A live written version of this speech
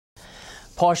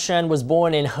Paul Shan was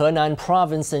born in Henan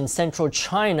province in central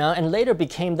China and later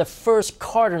became the first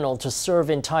cardinal to serve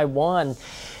in Taiwan.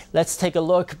 Let's take a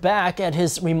look back at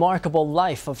his remarkable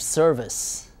life of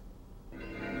service.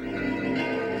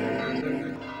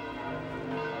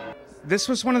 This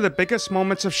was one of the biggest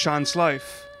moments of Shan's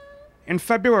life. In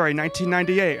February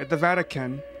 1998 at the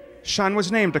Vatican, Shan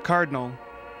was named a cardinal.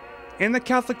 In the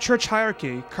Catholic Church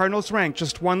hierarchy, cardinals rank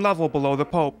just one level below the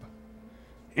Pope.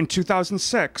 In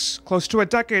 2006, close to a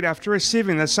decade after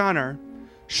receiving this honor,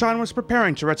 Shan was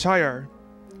preparing to retire.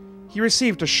 He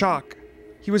received a shock.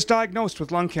 He was diagnosed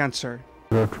with lung cancer.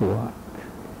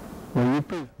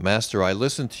 Master, I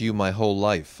listened to you my whole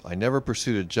life. I never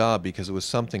pursued a job because it was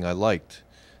something I liked.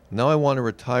 Now I want to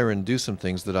retire and do some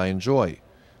things that I enjoy.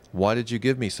 Why did you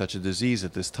give me such a disease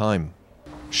at this time?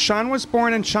 Shan was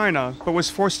born in China, but was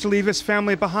forced to leave his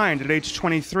family behind at age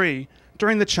 23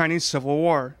 during the Chinese Civil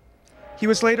War. He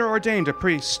was later ordained a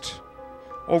priest.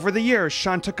 Over the years,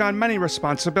 Shan took on many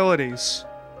responsibilities.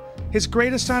 His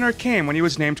greatest honor came when he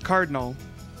was named cardinal.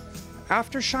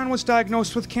 After Shan was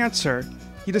diagnosed with cancer,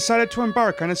 he decided to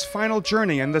embark on his final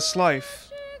journey in this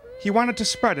life. He wanted to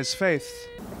spread his faith.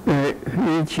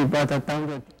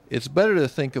 It's better to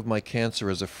think of my cancer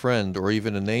as a friend or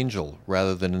even an angel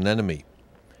rather than an enemy.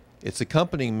 It's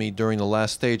accompanying me during the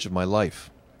last stage of my life.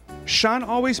 Shan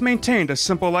always maintained a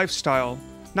simple lifestyle,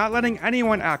 not letting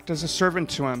anyone act as a servant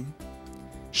to him.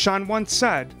 Shan once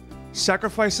said,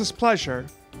 "Sacrifice is pleasure,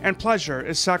 and pleasure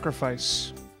is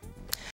sacrifice."